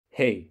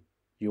Hey,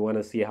 you want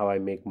to see how I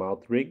make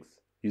mouth rigs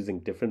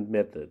using different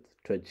methods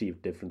to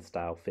achieve different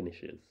style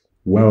finishes?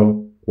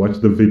 Well, watch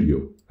the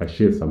video. I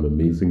share some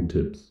amazing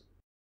tips.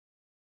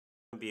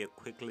 Be a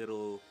quick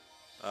little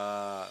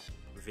uh,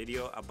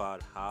 video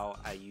about how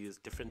I use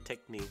different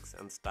techniques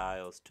and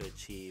styles to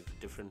achieve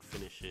different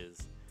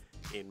finishes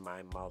in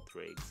my mouth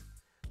rigs.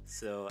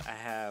 So I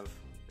have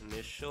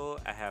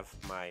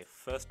my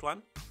first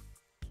one.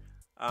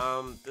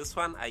 This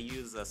one I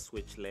use a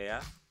switch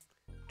layer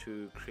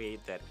to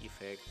create that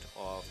effect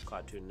of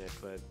Cartoon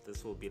Network.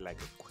 This will be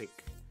like a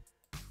quick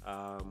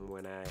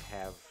when I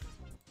have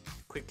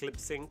quick lip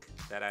sync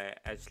that I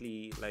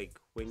actually like.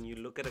 When you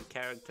look at a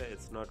character,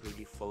 it's not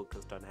really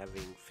focused on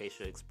having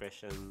facial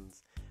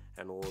expressions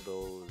and all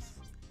those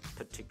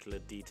particular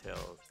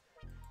details,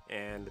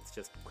 and it's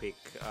just quick.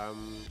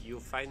 You'll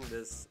find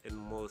this in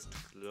most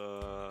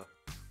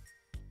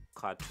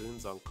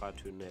cartoons on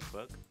Cartoon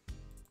Network,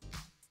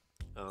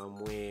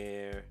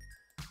 where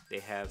they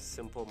have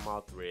simple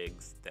mouth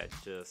rigs that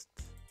just,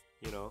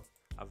 are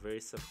very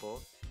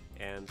simple,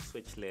 and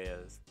switch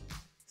layers.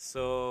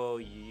 So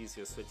you use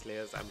your switch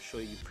layers. I'm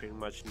sure you pretty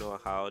much know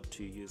how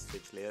to use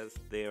switch layers.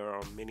 There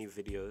are many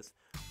videos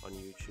on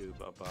YouTube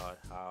about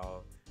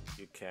how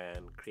you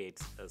can create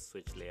a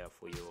switch layer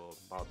for your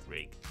mouth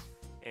rig.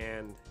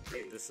 And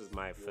this is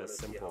my first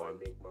simple one.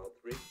 Make mouth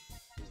rigs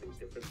using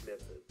different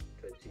methods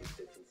to achieve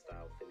different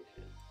style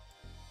finishes.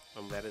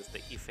 That is the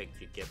effect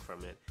you get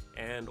from it.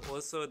 And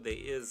also there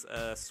is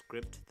a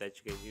script that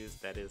you can use,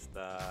 that is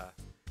the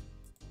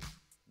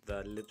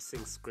lip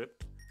sync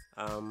script.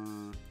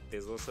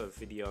 There's also a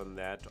video on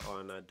that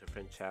on a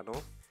different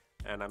channel,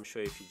 and I'm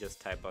sure if you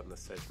just type on the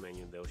search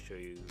menu, they'll show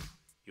you.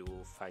 You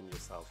will find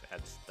yourself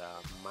at the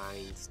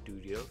Mind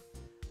Studio,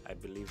 I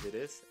believe it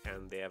is,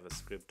 and they have a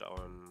script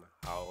on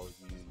how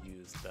you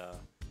use the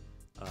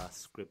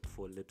script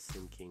for lip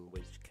syncing,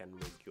 which can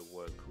make your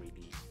work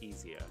really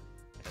easier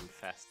and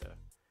faster.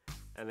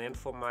 And then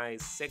for my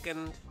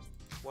second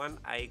one,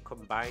 I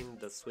combine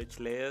the switch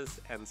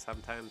layers, and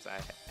sometimes I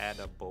add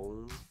a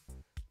bone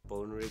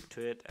rig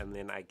to it, and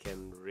then I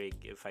can rig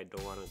if I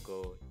don't want to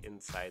go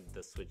inside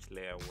the switch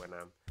layer. When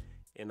I'm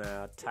in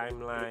a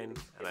timeline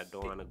and I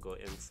don't want to go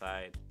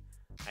inside,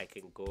 I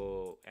can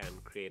go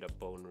and create a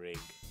bone rig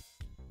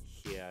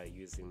here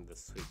using the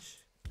switch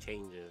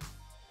changes.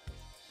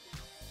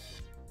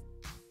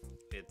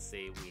 Let's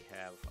say we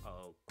have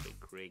a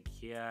quick rig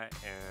here,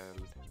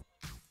 and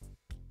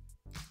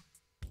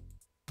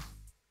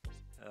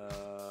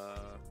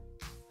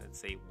let's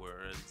say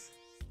words,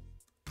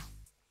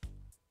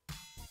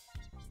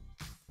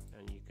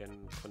 and you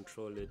can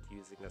control it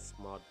using a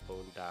smart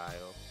bone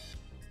dial.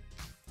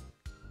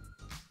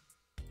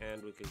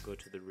 And we can go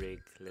to the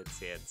rig, let's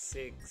say at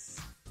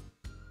 6.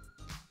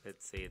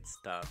 Let's say it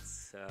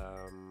starts,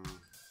 go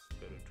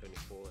to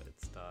 24, it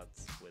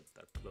starts with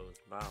a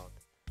closed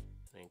mouth,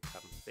 and then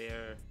comes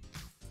there,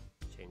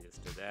 changes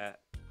to that,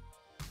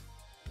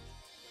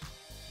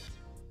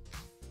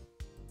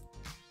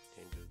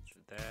 changes to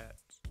that,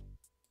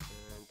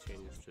 and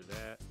changes to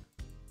that,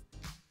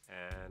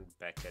 and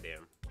back at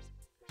him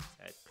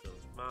at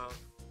closed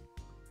mouth.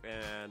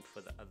 And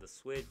for the other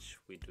switch,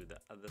 we do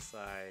the other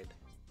side.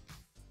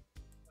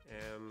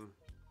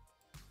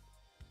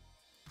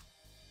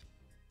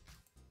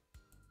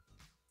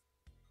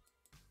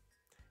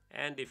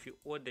 And if you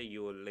order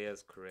your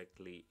layers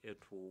correctly,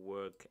 it will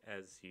work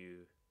as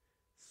you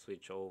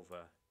switch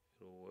over.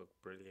 It will work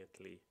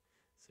brilliantly.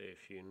 So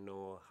if you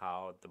know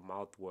how the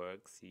mouth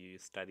works, you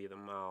study the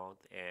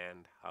mouth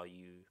and how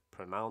you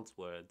pronounce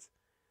words,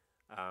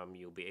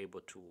 you'll be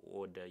able to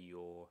order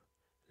your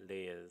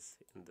layers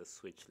in the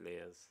switch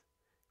layers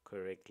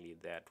correctly,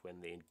 that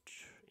when they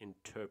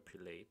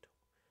interpolate,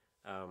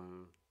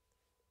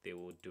 they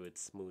will do it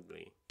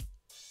smoothly,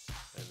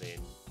 and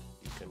then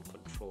you can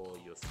control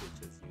your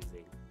switches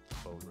using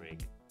bone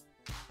rig.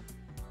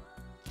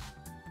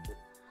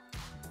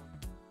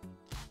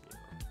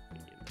 In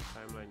the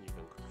timeline, you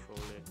can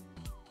control it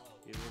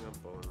using a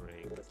bone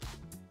rig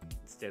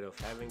instead of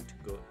having to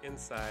go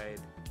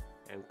inside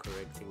and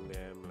correcting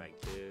them like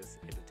this,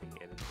 editing,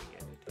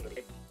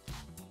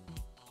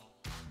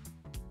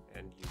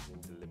 and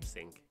using the lip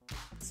sync.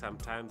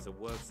 Sometimes it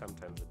works,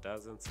 sometimes it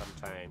doesn't.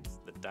 Sometimes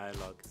the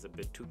dialogue is a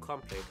bit too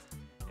complex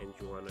and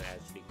you want to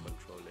actually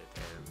control it,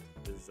 and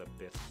this is a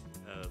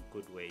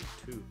good way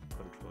to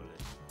control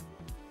it.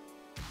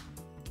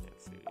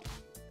 Let's see.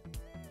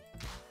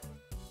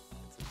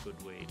 It's a good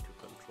way to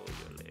control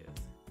your layers,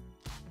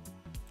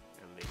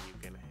 and then you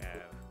can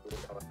have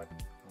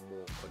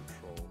more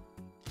control.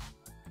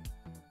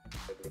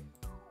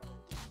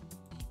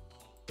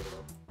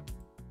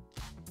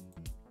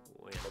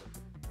 When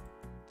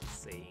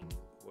saying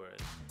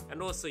words.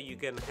 And also you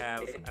can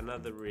have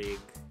another rig,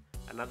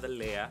 another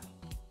layer.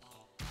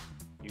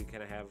 You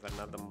can have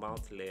another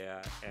mouth layer,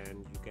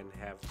 and you can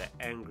have the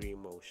angry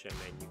motion,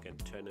 and you can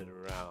turn it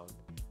around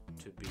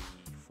to be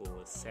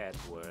for sad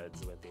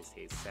words. When they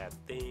say sad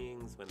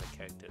things, when the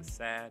character is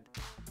sad,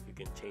 you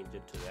can change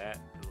it to that,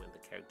 and when the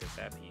character is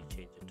happy, you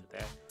change it to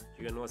that.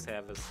 You can also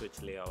have a switch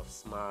layer of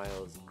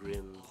smiles,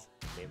 grins,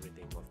 and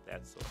everything of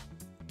that sort.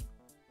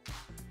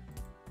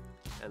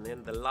 And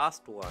then the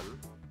last one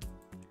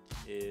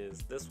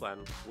is this one,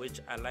 which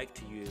I like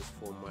to use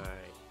for my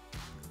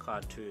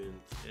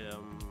cartoons.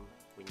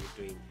 When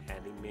you're doing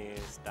anime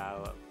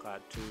style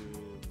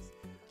cartoons,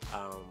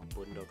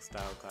 Boondock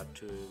style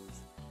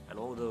cartoons, and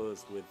all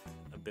those with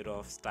a bit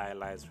of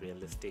stylized,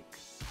 realistic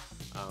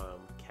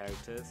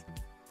characters.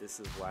 This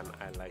is one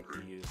I like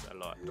to use a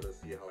lot. You wanna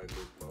see how I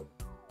make mom?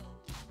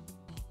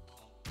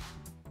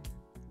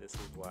 This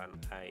is one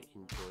I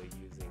enjoy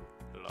using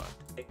a lot,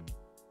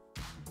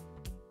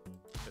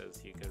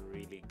 because you can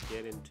really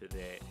get into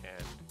there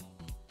and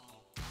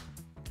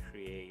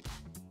create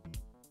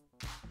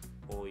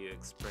all your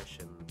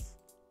expressions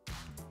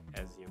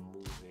as you're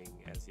moving,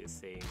 as you're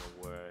saying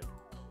a word.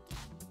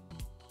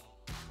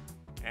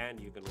 And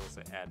you can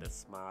also add a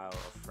smile,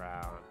 a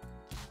frown,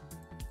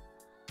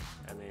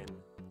 and then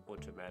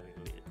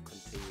automatically it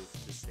continues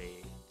to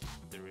say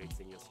the lyrics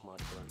in your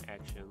smartphone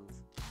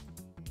actions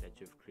that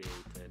you've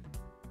created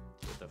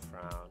with a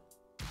frown,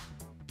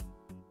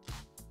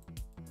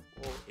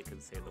 or it can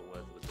say the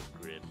words with a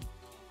grin,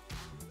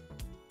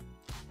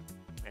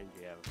 and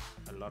you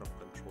have a lot of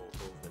control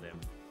over them.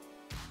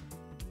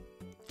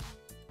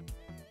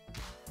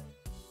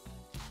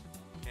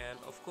 And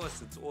of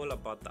course, it's all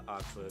about the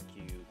artwork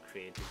you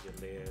created, your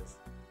layers,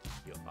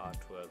 your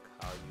artwork,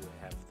 how you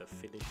have the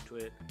finish to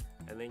it.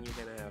 And then you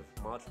can have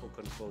multiple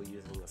control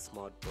using a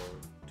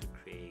smartphone to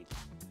create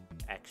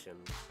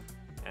actions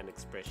and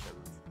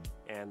expressions.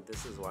 And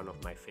this is one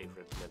of my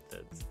favorite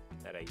methods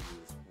that I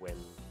use when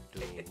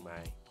doing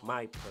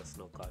my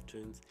personal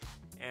cartoons.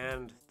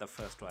 And the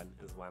first one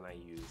is one I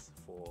use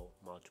for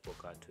multiple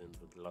cartoons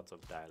with lots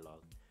of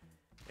dialogue.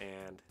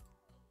 And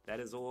that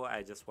is all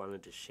I just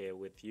wanted to share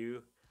with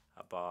you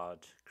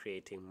about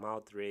creating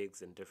mouth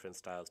rigs in different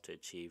styles to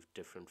achieve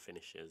different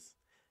finishes,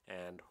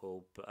 and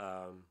hope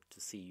to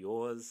see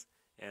yours.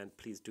 And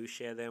please do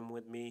share them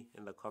with me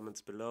in the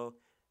comments below,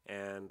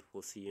 and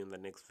we'll see you in the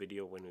next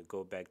video when we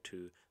go back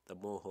to the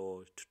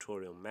moho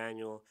tutorial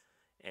manual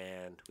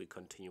and we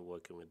continue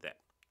working with that.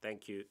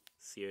 Thank you.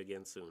 See you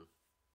again soon.